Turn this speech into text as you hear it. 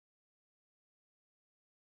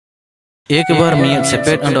एक बार मिया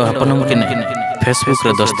सेपेट अंडो हपनम किने फेसबुक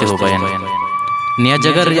रे दोस्ती हो बायन निया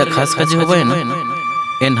जगह रिया खास काजे हो बायन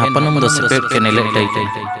एन हपनम दो सेपेट के नेले टाई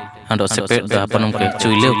अंडो सेपेट दो हपनम के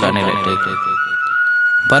चुइलेव का नेले टाई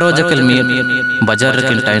बारो जकल मिया बाजार रे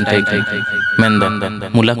किन टाइम टाई मेंदा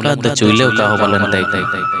मुलाकात द चुइलेव का हो बालन टाई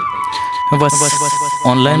बस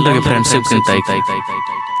ऑनलाइन रे फ्रेंडशिप किन टाई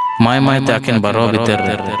माय ताकिन बारो भीतर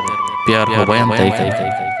प्यार हो बायन टाई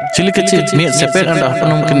चिलकची मिया सेपेट अंडो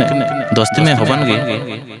हपनम किने दोस्ती में होबन गे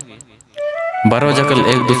बारो जकल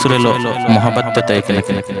एक दूसरे लो मोहब्बत तय किने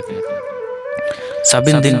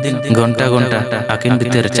साबिन दिन घंटा घंटा आकिन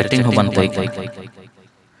भीतर चैटिंग होबन तय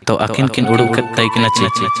तो आकिन किन उड़ुक तय किना ची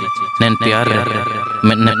नेन प्यार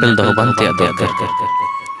में नेपल दो होबन तय दरकार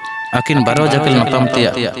आकिन बारो जकल नपाम तय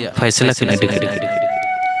फैसला किन एडी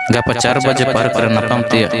गपा 4 बजे पार कर नपाम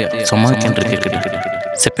तय समय किन रिके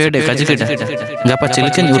सेपेट काजी केडा गपा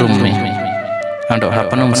चिलकिन उरुम में अंडो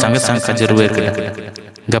हपनम संग संग खजरुए केडा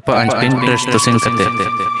गपा अंज पिंक ड्रेस तो सिंग कते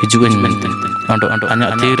हिजुएन मेनते अंडो अना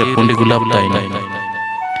तीर पुंडी गुलाब ताई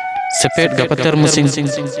सेपेट गपतर मुसिंग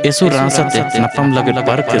एसु रासते नपम लगे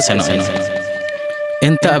पार्क के सेनो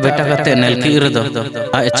इंता बेटा कते नेलकी रदो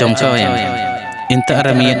आ चमकावयन इंता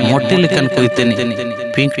रमिय मोटी लेकन कोइतेनी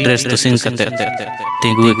पिंक ड्रेस तो सिंग कते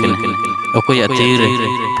तिंगुए केन ओकोय तीर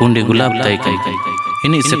पुंडी गुलाब ताई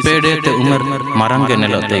इनी सेपेट ते उमर मारंगे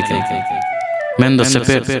नेलो ताई मेंदो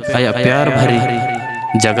सेपेट आया प्यार भरी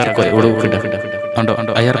जगर को उड़ुक अंडो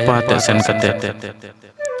आयर पाते सेन कते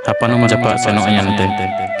हपनम जपा सेनो यनते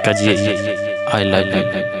कजिए आई लव यू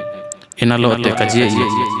इनालो ते कजिए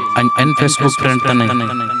एन फेसबुक फ्रेंड तने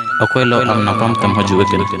अकोय लो am napam tam हजुए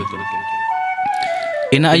केन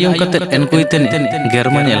इना आयम कते एन कोइतेन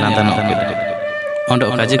गेरमन लांदानो अंडो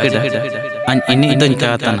काजे केडा अन इनी दन का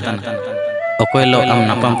तन अकोय लो am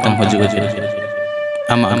napam tam हजुए cane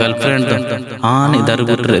am girlfriend दो आन इधर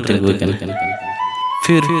गुटर तिगुए केन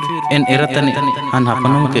फिर एन एरतनी अन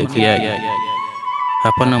हपनम के किया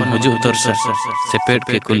हपनम हजु तोर सेपेट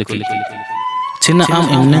के कुलिक चिना आम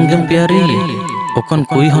इनंगम प्यारी ओकन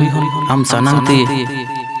कोई हन आम सानंती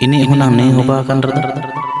इनी हुना नहीं होबा कन रद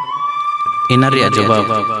इनरिया जवाब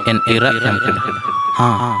एन एरा एम के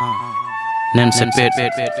हां नेन सेपेट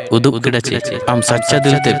उदुक केडा आम सच्चा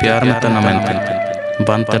दिल ते प्यार मत न मेनते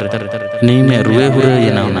बांतर नी में रुए हुरे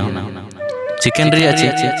यना चिकन रिया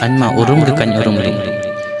अन्मा उरुम के कन उरुम ली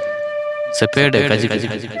सेपेड काजी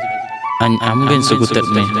अन आमगेन सुगुतत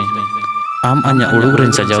में आम अन्या उड़ुग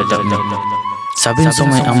रेन सजाव तब साबिन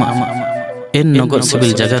समय आमा इन नगद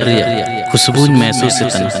सिबिल जगर रिया खुशबू महसूस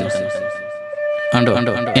तन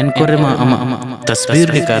अंडो इन कोरे मा आमा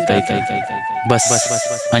तस्वीर के काता बस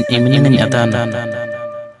अन इमनिंग अदान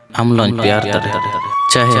हम लोन प्यार तर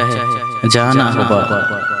चाहे जाना होबा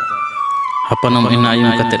हपनम इन आयम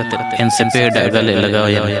कते एन सेपेड गले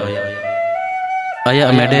लगाया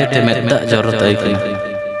आया मेडे ते मेदा जरूरत आई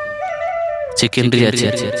चिकन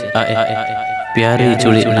रिया प्यारी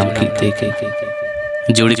जुड़ी नमकी ते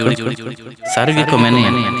जुड़ी सारगी को मैंने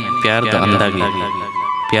प्यार तो अंदागी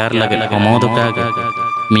प्यार लगे हमोद का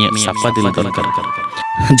मिया सप्पा दिल दरकार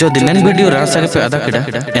जो दिनन वीडियो रासा पे आदा किडा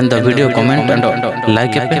and the video comment and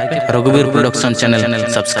like पे रघुवीर प्रोडक्शन चैनल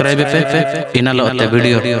सब्सक्राइब पे इनालो ते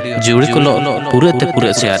वीडियो जुड़ी को लो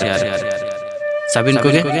पूरे शेयर साबिन को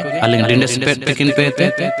गे अलिंग डिंडे सेपेट टिकिन पे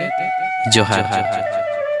जोहार।